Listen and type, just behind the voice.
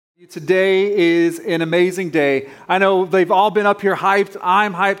Today is an amazing day. I know they've all been up here hyped.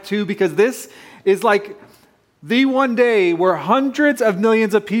 I'm hyped too because this is like the one day where hundreds of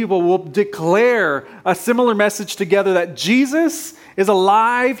millions of people will declare a similar message together that Jesus is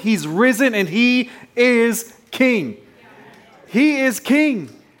alive, He's risen, and He is King. He is King.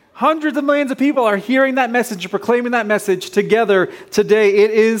 Hundreds of millions of people are hearing that message, proclaiming that message together today. It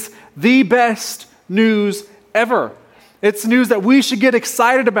is the best news ever. It's news that we should get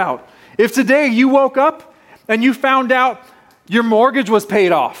excited about. If today you woke up and you found out your mortgage was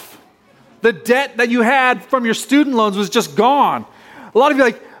paid off, the debt that you had from your student loans was just gone. A lot of you are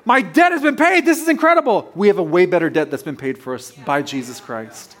like, my debt has been paid. This is incredible. We have a way better debt that's been paid for us by Jesus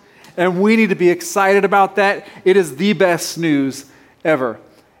Christ. And we need to be excited about that. It is the best news ever.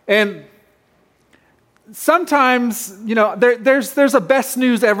 And sometimes, there's a best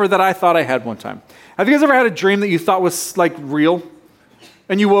news ever that I thought I had one time. Have you guys ever had a dream that you thought was like real?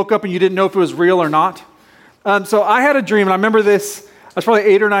 And you woke up and you didn't know if it was real or not? So I had a dream, and I remember this. I was probably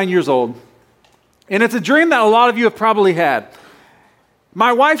 8 or 9 years old. And it's a dream that a lot of you have probably had.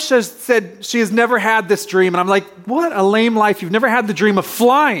 My wife just said she has never had this dream. And I'm like, what a lame life. You've never had the dream of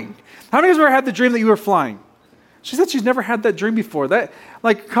flying. How many of you have ever had the dream that you were flying? She said she's never had that dream before.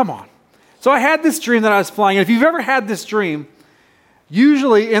 Come on. So I had this dream that I was flying. And if you've ever had this dream,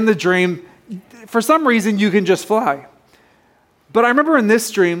 usually in the dream, for some reason, you can just fly. But I remember in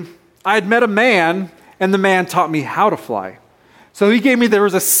this dream, I had met a man, and the man taught me how to fly. So there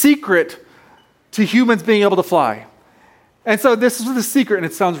was a secret to humans being able to fly. And so this is the secret, and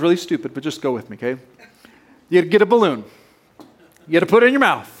it sounds really stupid, but just go with me, okay? You had to get a balloon. You had to put it in your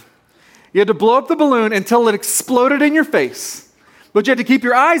mouth. You had to blow up the balloon until it exploded in your face. But you had to keep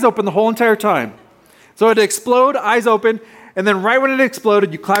your eyes open the whole entire time. So it had to explode, eyes open, and then right when it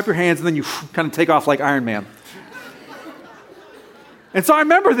exploded, you clap your hands, and then you kind of take off like Iron Man. And so I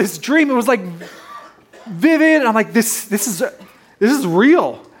remember this dream. It was like vivid. And I'm like, this is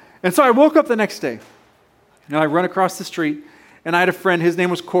real. And so I woke up the next day. And I run across the street, and I had a friend. His name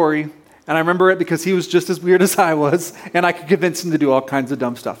was Corey. And I remember it because he was just as weird as I was, and I could convince him to do all kinds of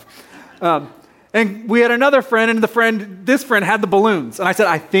dumb stuff. And we had another friend, and this friend had the balloons. And I said,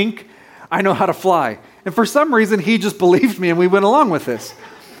 I think I know how to fly. And for some reason, he just believed me, and we went along with this.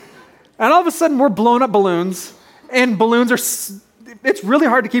 And all of a sudden, we're blowing up balloons, and it's really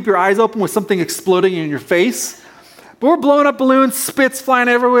hard to keep your eyes open with something exploding in your face. But we're blowing up balloons, spits flying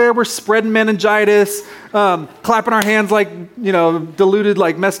everywhere, we're spreading meningitis, clapping our hands like, diluted,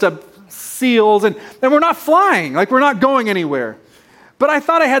 like messed up seals, and we're not flying, like we're not going anywhere. But I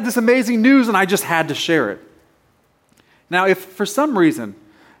thought I had this amazing news, and I just had to share it. Now, if for some reason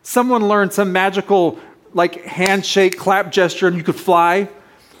someone learned some magical like handshake, clap gesture, and you could fly,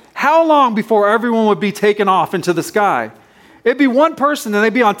 how long before everyone would be taken off into the sky? It'd be one person, and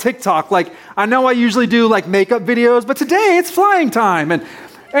they'd be on TikTok. Like, I know I usually do like makeup videos, but today it's flying time.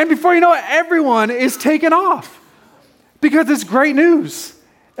 And before you know it, everyone is taken off because it's great news.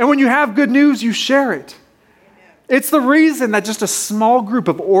 And when you have good news, you share it. It's the reason that just a small group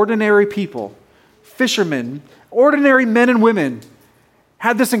of ordinary people, fishermen, ordinary men and women,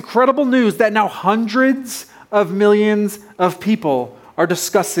 had this incredible news that now hundreds of millions of people are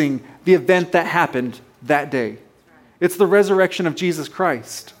discussing the event that happened that day. It's the resurrection of Jesus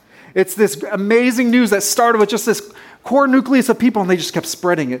Christ. It's this amazing news that started with just this core nucleus of people, and they just kept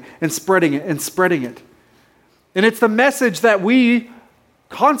spreading it and spreading it and spreading it. And it's the message that we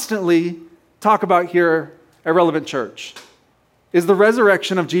constantly talk about here at Relevant Church, is the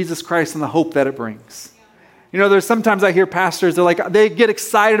resurrection of Jesus Christ and the hope that it brings. There's sometimes I hear pastors, they get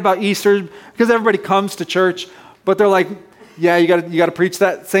excited about Easter because everybody comes to church, but they're like, yeah, you got to preach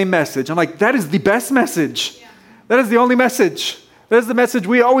that same message. I'm like, that is the best message. Yeah. That is the only message. That is the message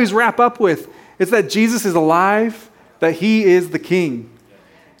we always wrap up with. It's that Jesus is alive, that He is the King.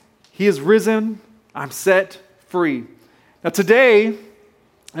 He is risen. I'm set free. Now today,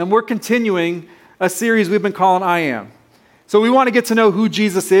 and we're continuing a series we've been calling I Am. So we want to get to know who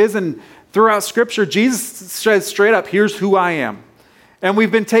Jesus is, and throughout Scripture, Jesus says straight up, here's who I am. And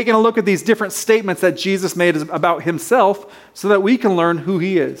we've been taking a look at these different statements that Jesus made about Himself so that we can learn who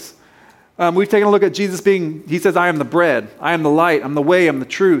He is. We've taken a look at Jesus He says, I am the bread, I am the light, I'm the way, I'm the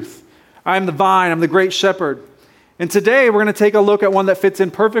truth. I am the vine, I'm the great shepherd. And today we're going to take a look at one that fits in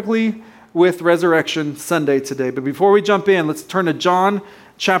perfectly with Resurrection Sunday today. But before we jump in, let's turn to John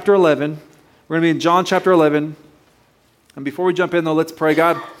chapter 11. We're going to be in John chapter 11. And before we jump in, though, let's pray.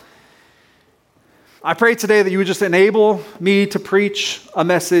 God, I pray today that you would just enable me to preach a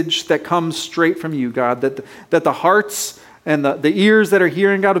message that comes straight from you, God, that the hearts and the ears that are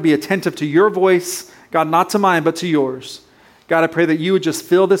hearing, God, will be attentive to your voice, God, not to mine, but to yours. God, I pray that you would just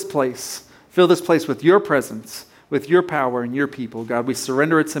fill this place with your presence, with your power and your people. God, we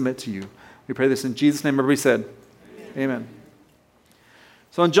surrender and submit to you. We pray this in Jesus' name. Everybody said, Amen.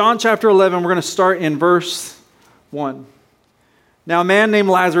 So in John chapter 11, we're going to start in verse 1. Now a man named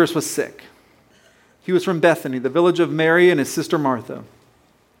Lazarus was sick. He was from Bethany, the village of Mary and his sister Martha.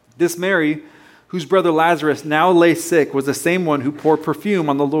 This Mary, whose brother Lazarus now lay sick, was the same one who poured perfume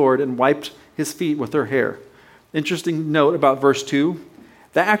on the Lord and wiped his feet with her hair. Interesting note about verse 2.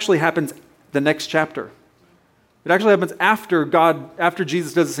 That actually happens the next chapter. It actually happens after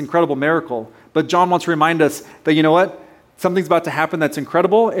Jesus does this incredible miracle. But John wants to remind us that, you know what? Something's about to happen that's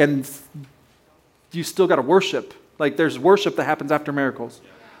incredible, and you still got to worship. Like, there's worship that happens after miracles.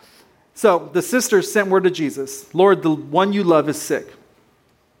 So the sisters sent word to Jesus, Lord, the one you love is sick.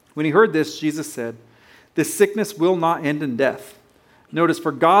 When he heard this, Jesus said, this sickness will not end in death. Notice,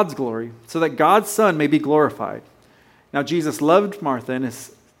 for God's glory, so that God's Son may be glorified. Now Jesus loved Martha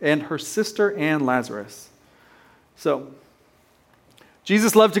and her sister and Lazarus. So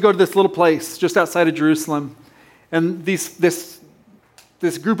Jesus loved to go to this little place just outside of Jerusalem. And this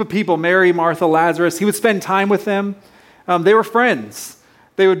group of people, Mary, Martha, Lazarus, he would spend time with them. They were friends.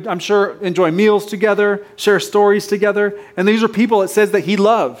 They would, I'm sure, enjoy meals together, share stories together. And these are people, it says, that he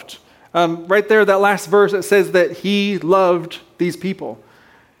loved. Right there, that last verse, it says that he loved these people.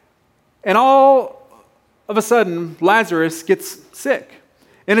 And all of a sudden, Lazarus gets sick.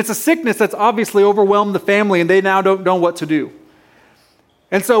 And it's a sickness that's obviously overwhelmed the family, and they now don't know what to do.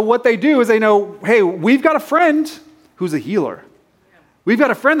 And so what they do is they know, hey, we've got a friend who's a healer. We've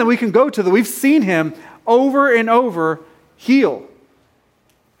got a friend that we can go to, that we've seen him over and over heal.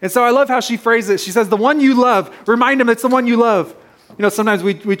 And so I love how she phrases it. She says, the one you love, remind him it's the one you love. You know, sometimes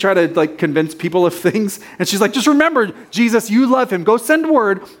we try to convince people of things. And she's like, just remember, Jesus, you love him. Go send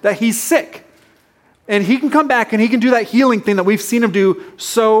word that he's sick. And he can come back and he can do that healing thing that we've seen him do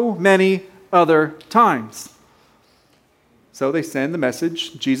so many other times. So they send the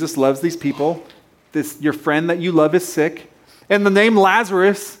message. Jesus loves these people. Your friend that you love is sick. And the name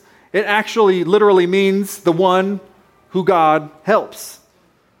Lazarus, it actually literally means the one who God helps.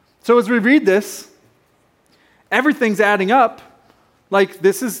 So as we read this, everything's adding up. Like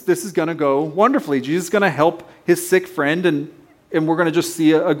this is going to go wonderfully. Jesus is going to help his sick friend, and we're going to just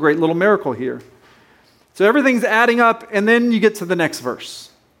see a great little miracle here. So everything's adding up, and then you get to the next verse.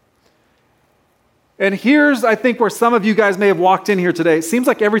 And here's, I think, where some of you guys may have walked in here today. It seems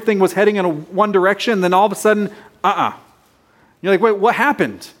like everything was heading in one direction, then all of a sudden, You're like, wait, what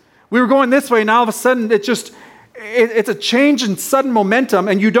happened? We were going this way, and all of a sudden, it's a change in sudden momentum,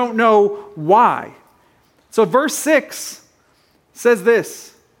 and you don't know why. So verse 6 says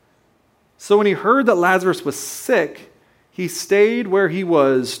this. So when he heard that Lazarus was sick, he stayed where he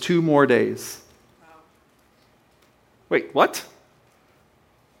was 2 more days. Wait, what?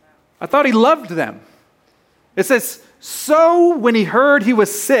 I thought he loved them. It says, so when he heard he was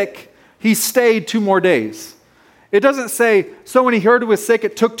sick, he stayed 2 more days. It doesn't say, so when he heard he was sick,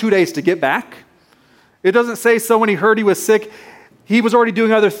 it took 2 days to get back. It doesn't say, so when he heard he was sick, he was already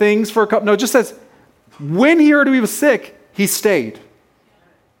doing other things for a couple. No, it just says, when he heard he was sick, he stayed.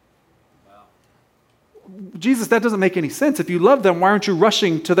 Wow. Jesus, that doesn't make any sense. If you love them, why aren't you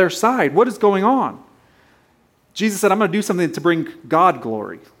rushing to their side? What is going on? Jesus said, I'm going to do something to bring God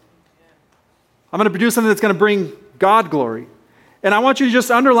glory. I'm going to do something that's going to bring God glory. And I want you to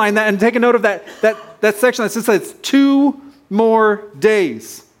just underline that and take a note of that section that says 2 more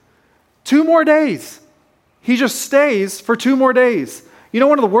days. 2 more days. He just stays for 2 more days. You know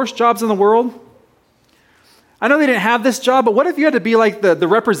one of the worst jobs in the world? I know they didn't have this job, but what if you had to be like the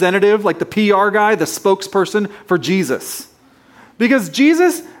representative, like the PR guy, the spokesperson for Jesus? Because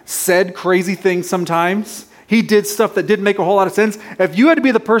Jesus said crazy things sometimes. He did stuff that didn't make a whole lot of sense. If you had to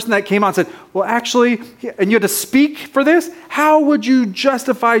be the person that came out and said, well, actually, and you had to speak for this, how would you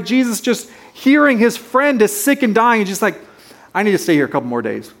justify Jesus just hearing his friend is sick and dying and just like, I need to stay here a couple more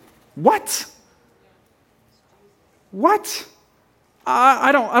days? What? What?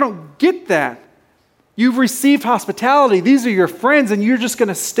 I don't get that. You've received hospitality. These are your friends, and you're just going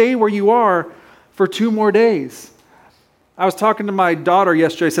to stay where you are for 2 more days. I was talking to my daughter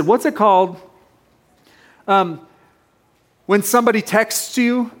yesterday. I said, what's it called when somebody texts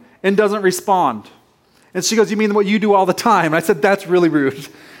you and doesn't respond? And she goes, you mean what you do all the time? And I said, that's really rude.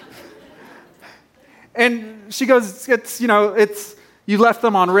 And she goes, it's you left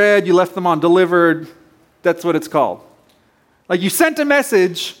them on read, you left them on delivered. That's what it's called. Like you sent a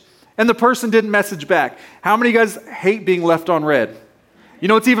message and the person didn't message back. How many of you guys hate being left on read? You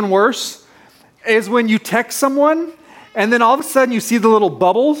know what's even worse? Is when you text someone and then all of a sudden you see the little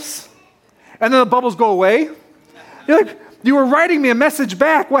bubbles and then the bubbles go away. You're like, You were writing me a message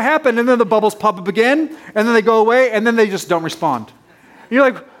back. What happened? And then the bubbles pop up again, and then they go away, and then they just don't respond. And you're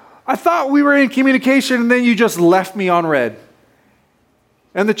like, I thought we were in communication, and then you just left me on red.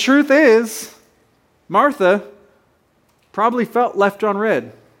 And the truth is, Martha probably felt left on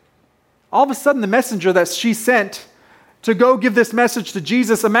red. All of a sudden, the messenger that she sent to go give this message to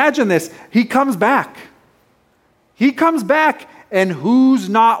Jesus, imagine this, he comes back. He comes back, and who's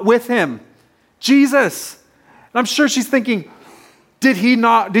not with him? Jesus. And I'm sure she's thinking, did you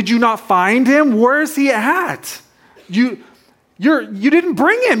not find him? Where is he at? You didn't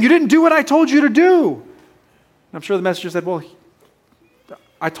bring him. You didn't do what I told you to do. And I'm sure the messenger said, well,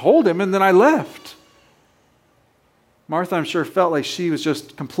 I told him and then I left. Martha, I'm sure, felt like she was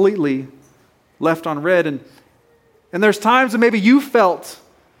just completely left on red. And there's times that maybe you felt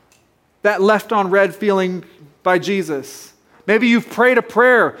that left on red feeling by Jesus. Maybe you've prayed a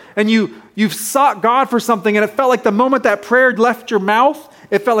prayer and you've sought God for something, and it felt like the moment that prayer left your mouth,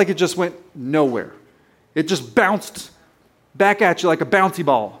 it felt like it just went nowhere. It just bounced back at you like a bouncy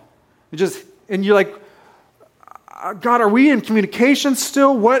ball. And you're like, God, are we in communication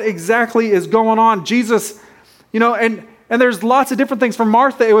still? What exactly is going on? Jesus, and there's lots of different things. For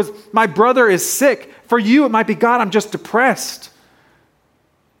Martha, it was, my brother is sick. For you, it might be, God, I'm just depressed.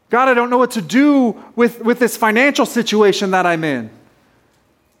 God, I don't know what to do with this financial situation that I'm in.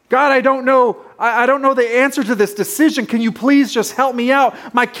 God, I don't know the answer to this decision. Can you please just help me out?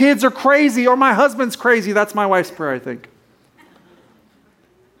 My kids are crazy, or my husband's crazy. That's my wife's prayer, I think.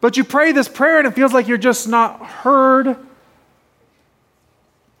 But you pray this prayer and it feels like you're just not heard.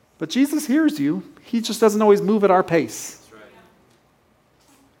 But Jesus hears you. He just doesn't always move at our pace. That's right.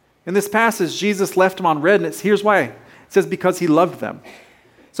 In this passage, Jesus left them on red, and here's why. It says because he loved them.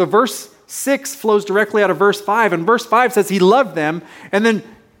 So verse 6 flows directly out of verse 5, and verse 5 says he loved them, and then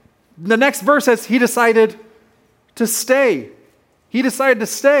the next verse says he decided to stay. He decided to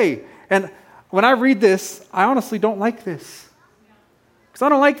stay. And when I read this, I honestly don't like this. Because I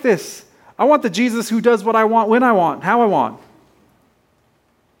don't like this. I want the Jesus who does what I want, when I want, how I want.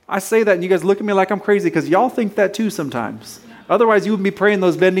 I say that and you guys look at me like I'm crazy because y'all think that too sometimes. Otherwise, you would be praying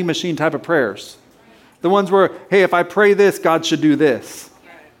those vending machine type of prayers. The ones where, hey, if I pray this, God should do this.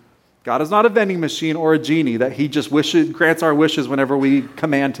 God is not a vending machine or a genie that he just grants our wishes whenever we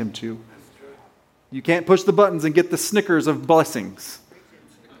command him to. You can't push the buttons and get the Snickers of blessings.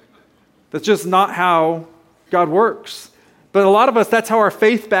 That's just not how God works. But a lot of us, that's how our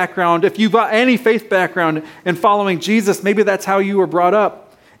faith background, if you've got any faith background in following Jesus, maybe that's how you were brought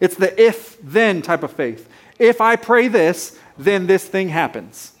up. It's the if-then type of faith. If I pray this, then this thing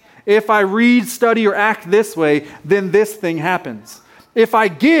happens. If I read, study, or act this way, then this thing happens. If I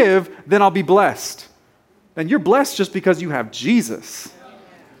give, then I'll be blessed. And you're blessed just because you have Jesus.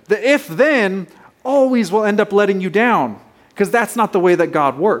 The if-then always will end up letting you down because that's not the way that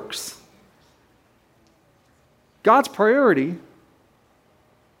God works. God's priority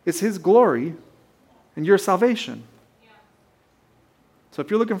is his glory and your salvation. So if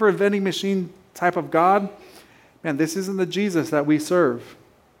you're looking for a vending machine type of God, man, this isn't the Jesus that we serve.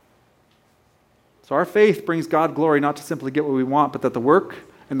 So our faith brings God glory not to simply get what we want, but that the work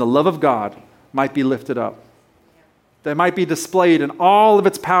and the love of God might be lifted up. That might be displayed in all of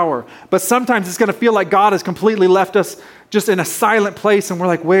its power. But sometimes it's going to feel like God has completely left us just in a silent place and we're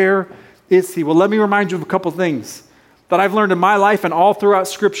like, where is he? Well, let me remind you of a couple things that I've learned in my life and all throughout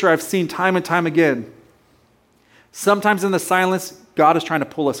Scripture I've seen time and time again. Sometimes in the silence, God is trying to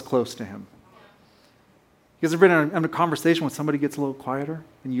pull us close to him. You guys ever been in a conversation when somebody gets a little quieter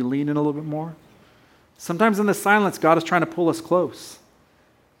and you lean in a little bit more? Sometimes in the silence, God is trying to pull us close.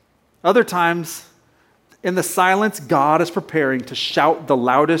 Other times, in the silence, God is preparing to shout the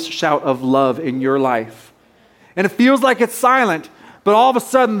loudest shout of love in your life. And it feels like it's silent, but all of a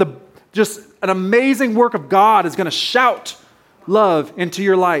sudden, just an amazing work of God is going to shout love into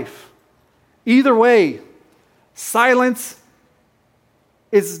your life. Either way, silence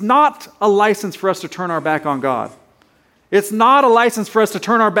is not a license for us to turn our back on God. It's not a license for us to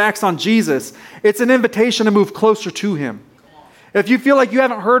turn our backs on Jesus. It's an invitation to move closer to him. If you feel like you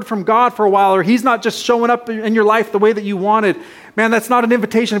haven't heard from God for a while, or he's not just showing up in your life the way that you wanted, man, that's not an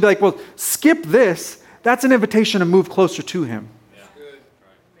invitation to be like, well, skip this. That's an invitation to move closer to him.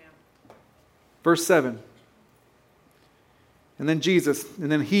 Verse 7. And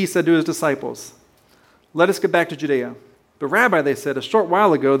then he said to his disciples, let us get back to Judea. But Rabbi, they said, a short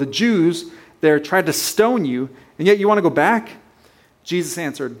while ago, the Jews there tried to stone you, and yet you want to go back? Jesus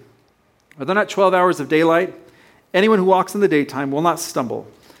answered, are there not 12 hours of daylight? Anyone who walks in the daytime will not stumble,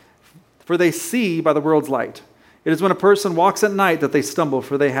 for they see by the world's light. It is when a person walks at night that they stumble,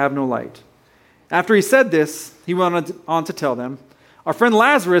 for they have no light. After he said this, he went on to tell them, "Our friend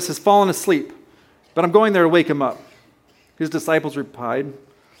Lazarus has fallen asleep, but I'm going there to wake him up." His disciples replied,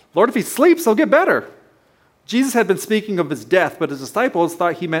 "Lord, if he sleeps, he'll get better." Jesus had been speaking of his death, but his disciples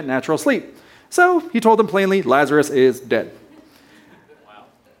thought he meant natural sleep. So he told them plainly, "Lazarus is dead." Wow.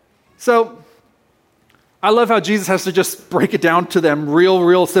 So I love how Jesus has to just break it down to them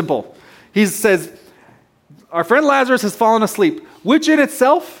real simple. He says, our friend Lazarus has fallen asleep, which in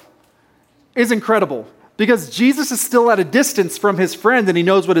itself is incredible because Jesus is still at a distance from his friend and he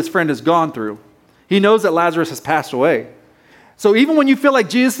knows what his friend has gone through. He knows that Lazarus has passed away. So even when you feel like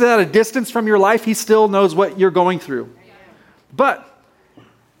Jesus is at a distance from your life, he still knows what you're going through. But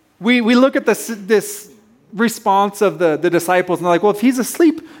we look at this response of the disciples and they're like, well, if he's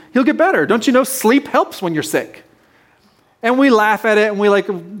asleep, he'll get better. Don't you know sleep helps when you're sick? And we laugh at it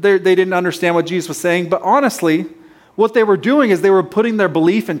and they didn't understand what Jesus was saying. But honestly, what they were doing is they were putting their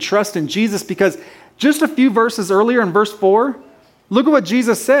belief and trust in Jesus because just a few verses earlier in verse 4, look at what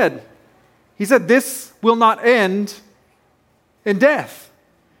Jesus said. He said, "This will not end in death."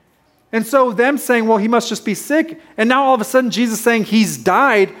 And so them saying, well, he must just be sick. And now all of a sudden Jesus saying he's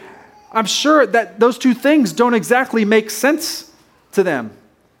died. I'm sure that those two things don't exactly make sense to them.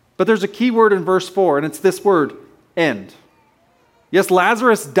 But there's a key word in verse 4, and it's this word, end. Yes,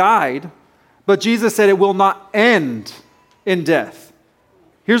 Lazarus died, but Jesus said it will not end in death.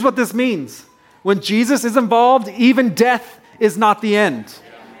 Here's what this means. When Jesus is involved, even death is not the end.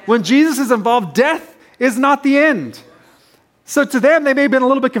 When Jesus is involved, death is not the end. So to them, they may have been a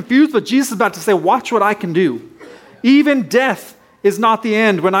little bit confused, but Jesus is about to say, watch what I can do. Even death is not the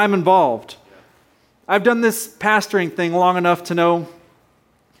end when I'm involved. I've done this pastoring thing long enough to know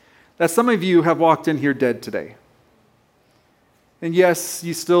that some of you have walked in here dead today. And yes,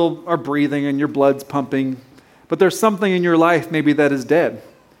 you still are breathing and your blood's pumping, but there's something in your life maybe that is dead.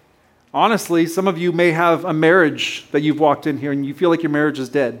 Honestly, some of you may have a marriage that you've walked in here and you feel like your marriage is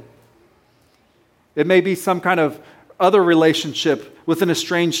dead. It may be some kind of other relationship with an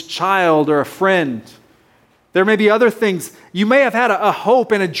estranged child or a friend. There may be other things. You may have had a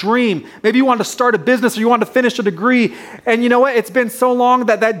hope and a dream. Maybe you want to start a business or you want to finish a degree. And you know what? It's been so long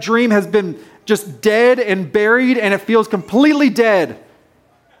that that dream has been just dead and buried and it feels completely dead.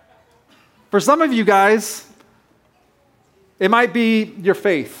 For some of you guys, it might be your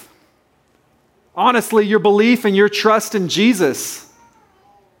faith. Honestly, your belief and your trust in Jesus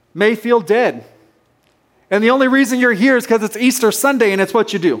may feel dead. And the only reason you're here is because it's Easter Sunday and it's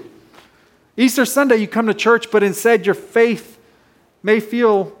what you do. Easter Sunday, you come to church, but instead your faith may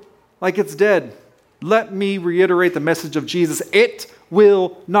feel like it's dead. Let me reiterate the message of Jesus. It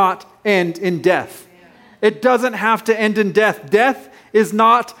will not end in death. It doesn't have to end in death. Death is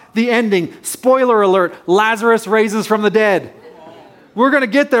not the ending. Spoiler alert, Lazarus raises from the dead. We're going to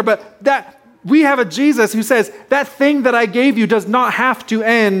get there, but we have a Jesus who says, that thing that I gave you does not have to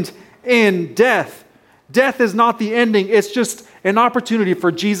end in death. Death is not the ending. It's just an opportunity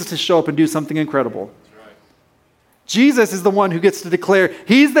for Jesus to show up and do something incredible. Right. Jesus is the one who gets to declare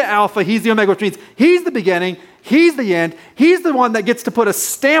he's the Alpha, he's the Omega, which means he's the beginning, he's the end. He's the one that gets to put a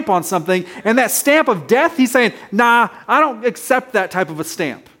stamp on something. And that stamp of death, he's saying, nah, I don't accept that type of a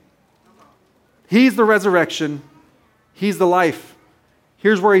stamp. He's the resurrection. He's the life.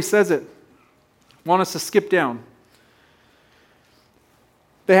 Here's where he says it. I want us to skip down.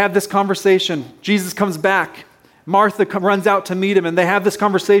 They have this conversation. Jesus comes back. Martha runs out to meet him, and they have this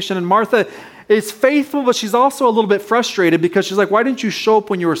conversation. And Martha is faithful, but she's also a little bit frustrated because she's like, why didn't you show up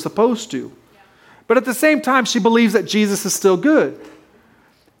when you were supposed to? Yeah. But at the same time, she believes that Jesus is still good.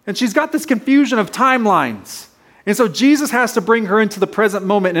 And she's got this confusion of timelines. And so Jesus has to bring her into the present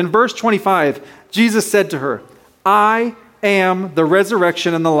moment. And in verse 25, Jesus said to her, I am the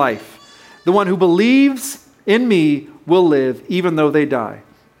resurrection and the life. The one who believes in me will live even though they die.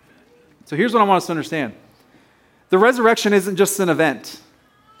 So here's what I want us to understand. The resurrection isn't just an event.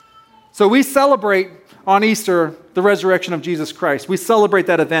 So we celebrate on Easter the resurrection of Jesus Christ. We celebrate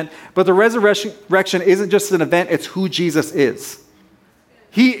that event, but the resurrection isn't just an event, it's who Jesus is.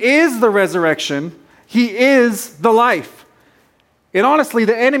 He is the resurrection. He is the life. And honestly,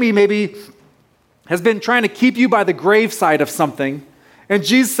 the enemy maybe has been trying to keep you by the graveside of something. And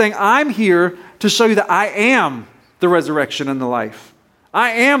Jesus saying, I'm here to show you that I am the resurrection and the life.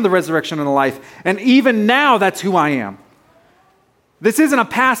 I am the resurrection and the life. And even now, that's who I am. This isn't a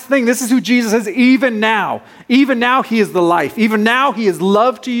past thing. This is who Jesus is even now. Even now, he is the life. Even now, he is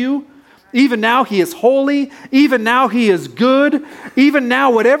love to you. Even now, he is holy. Even now, he is good. Even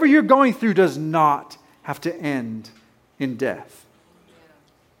now, whatever you're going through does not have to end in death.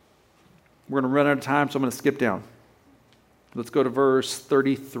 We're going to run out of time, so I'm going to skip down. Let's go to verse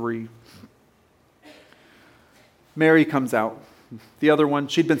 33. Mary comes out. The other one,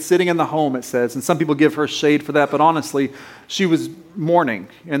 she'd been sitting in the home, it says, and some people give her shade for that, but honestly, she was mourning,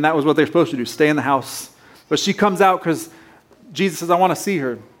 and that was what they're supposed to do, stay in the house. But she comes out because Jesus says, I want to see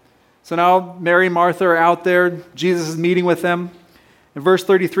her. So now Mary and Martha are out there. Jesus is meeting with them. In verse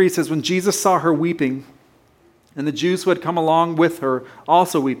 33 it says, when Jesus saw her weeping, and the Jews who had come along with her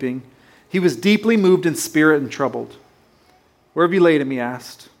also weeping, he was deeply moved in spirit and troubled. Where have you laid him? He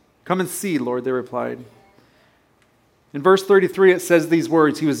asked. Come and see, Lord, they replied. In verse 33, it says these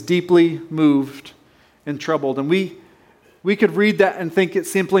words, he was deeply moved and troubled. And we could read that and think it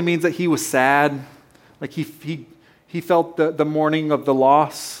simply means that he was sad, like he felt the mourning of the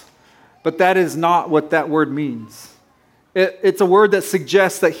loss. But that is not what that word means. It's a word that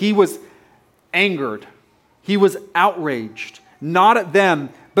suggests that he was angered. He was outraged, not at them,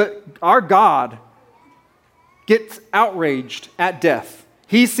 but our God gets outraged at death.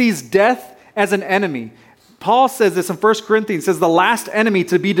 He sees death as an enemy. Paul says this in 1 Corinthians, says the last enemy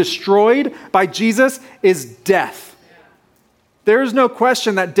to be destroyed by Jesus is death. There is no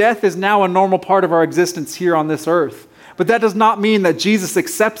question that death is now a normal part of our existence here on this earth. But that does not mean that Jesus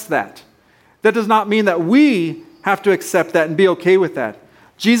accepts that. That does not mean that we have to accept that and be okay with that.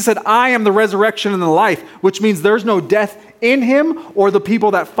 Jesus said, I am the resurrection and the life, which means there's no death in him or the people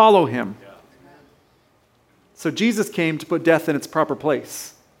that follow him. So Jesus came to put death in its proper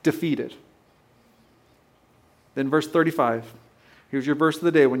place, defeated. Then verse 35. Here's your verse of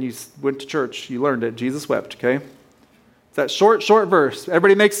the day when you went to church. You learned it. Jesus wept, okay? It's that short verse.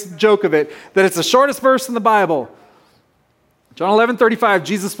 Everybody makes a joke of it, that it's the shortest verse in the Bible. John 11:35,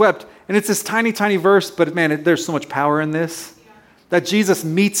 Jesus wept. And it's this tiny, tiny verse, but man, there's so much power in this. That Jesus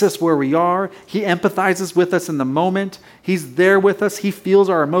meets us where we are. He empathizes with us in the moment. He's there with us. He feels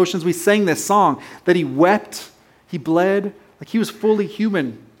our emotions. We sang this song that he wept, he bled, like he was fully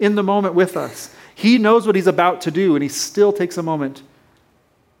human in the moment with us. He knows what he's about to do, and he still takes a moment,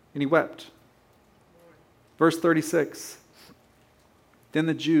 and he wept. Verse 36. Then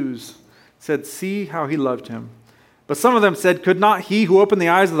the Jews said, see how he loved him. But some of them said, could not he who opened the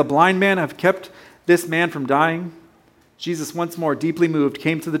eyes of the blind man have kept this man from dying? Jesus, once more deeply moved,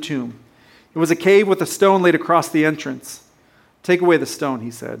 came to the tomb. It was a cave with a stone laid across the entrance. Take away the stone, he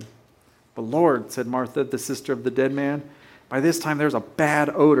said. But Lord, said Martha, the sister of the dead man, by this time there's a bad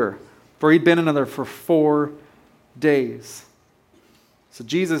odor, for he'd been in there for 4 days. So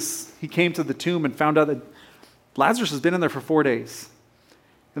Jesus, he came to the tomb and found out that Lazarus has been in there for 4 days.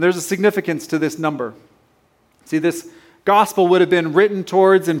 And there's a significance to this number. See, this gospel would have been written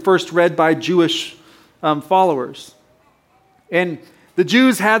towards and first read by Jewish followers. And the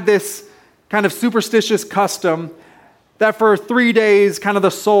Jews had this kind of superstitious custom that for 3 days, kind of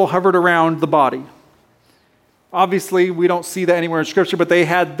the soul hovered around the body. Obviously, we don't see that anywhere in Scripture, but they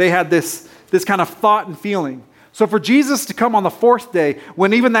had this kind of thought and feeling. So for Jesus to come on the 4th day,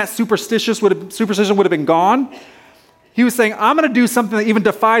 when even that superstition would have been gone, he was saying, I'm going to do something that even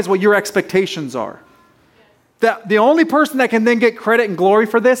defies what your expectations are. That the only person that can then get credit and glory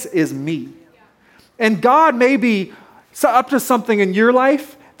for this is me. And God may be up to something in your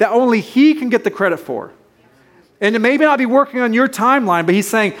life that only he can get the credit for. And it may not be working on your timeline, but he's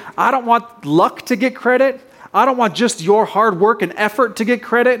saying, I don't want luck to get credit. I don't want just your hard work and effort to get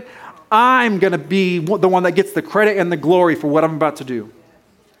credit. I'm going to be the one that gets the credit and the glory for what I'm about to do.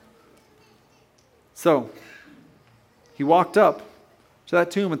 So, he walked up to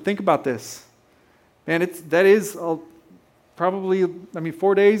that tomb, and think about this. Man, that is probably,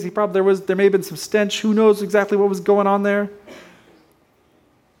 4 days. There may have been some stench. Who knows exactly what was going on there?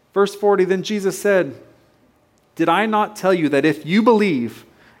 Verse 40, then Jesus said, did I not tell you that if you believe,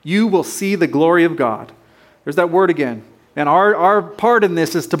 you will see the glory of God? There's that word again. And our part in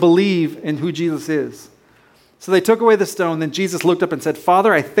this is to believe in who Jesus is. So they took away the stone. Then Jesus looked up and said,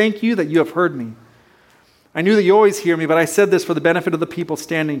 Father, I thank you that you have heard me. I knew that you always hear me, but I said this for the benefit of the people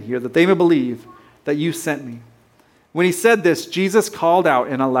standing here, that they may believe that you sent me. When he said this, Jesus called out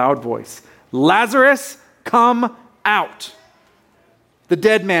in a loud voice, Lazarus, come out. The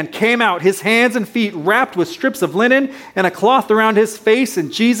dead man came out, his hands and feet wrapped with strips of linen and a cloth around his face.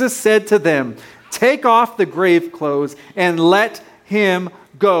 And Jesus said to them, take off the grave clothes and let him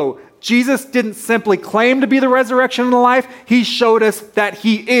go. Jesus didn't simply claim to be the resurrection and the life. He showed us that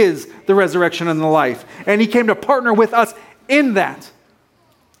he is the resurrection and the life. And he came to partner with us in that.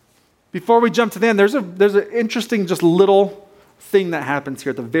 Before we jump to the end, there's an interesting just little thing that happens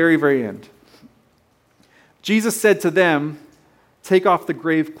here at the very, very end. Jesus said to them, take off the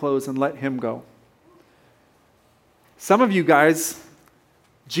grave clothes and let him go. Some of you guys,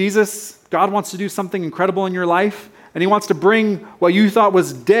 God wants to do something incredible in your life, and he wants to bring what you thought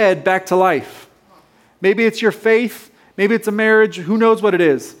was dead back to life. Maybe it's your faith. Maybe it's a marriage. Who knows what it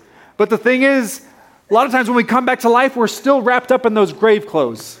is? But the thing is, a lot of times when we come back to life, we're still wrapped up in those grave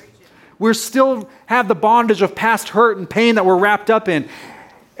clothes. We still have the bondage of past hurt and pain that we're wrapped up in.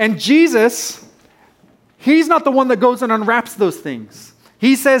 And Jesus, he's not the one that goes and unwraps those things.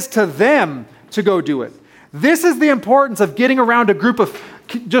 He says to them to go do it. This is the importance of getting around a group of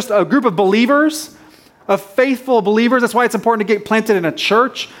believers, of faithful believers. That's why it's important to get planted in a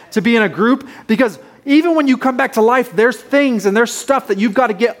church, to be in a group, because even when you come back to life, there's things and there's stuff that you've got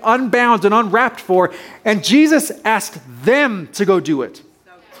to get unbound and unwrapped for. And Jesus asked them to go do it.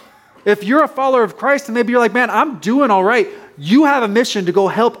 If you're a follower of Christ and maybe you're like, man, I'm doing all right. You have a mission to go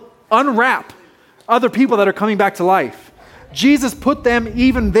help unwrap other people that are coming back to life. Jesus put them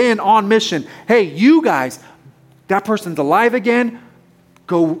even then on mission. Hey, you guys, that person's alive again.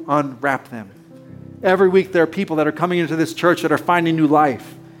 Go unwrap them. Every week there are people that are coming into this church that are finding new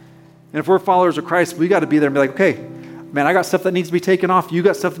life. And if we're followers of Christ, we got to be there and be like, okay, man, I got stuff that needs to be taken off. You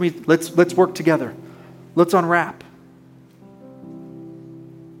got stuff that let's work together. Let's unwrap.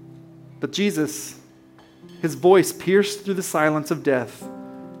 But Jesus, his voice pierced through the silence of death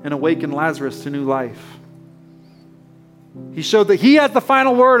and awakened Lazarus to new life. He showed that he has the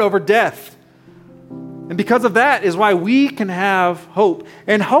final word over death. And because of that is why we can have hope.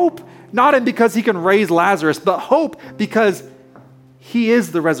 And hope not in because he can raise Lazarus, but hope because he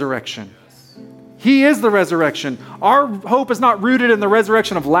is the resurrection. He is the resurrection. Our hope is not rooted in the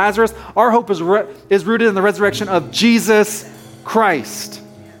resurrection of Lazarus. Our hope is rooted in the resurrection of Jesus Christ.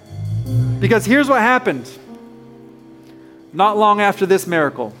 Because here's what happened. Not long after this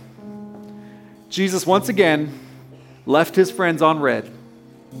miracle, Jesus once again left his friends on red.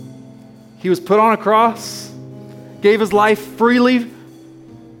 He was put on a cross, gave his life freely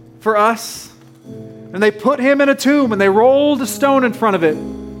for us, and they put him in a tomb and they rolled a stone in front of it.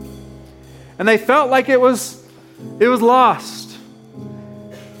 And they felt like it was lost.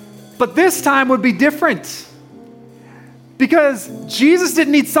 But this time would be different. Because Jesus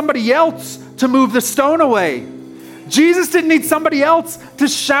didn't need somebody else to move the stone away. Jesus didn't need somebody else to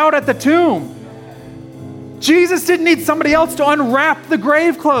shout at the tomb. Jesus didn't need somebody else to unwrap the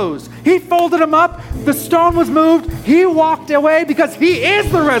grave clothes. He folded them up. The stone was moved. He walked away because he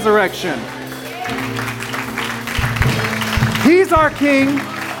is the resurrection. He's our King.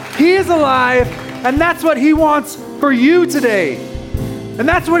 He is alive. And that's what he wants for you today. And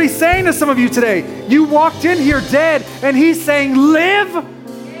that's what he's saying to some of you today. You walked in here dead, and he's saying,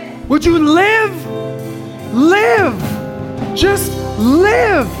 live. Would you live? Live. Just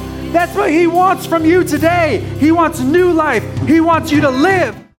live. That's what he wants from you today. He wants new life. He wants you to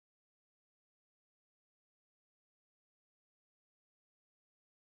live.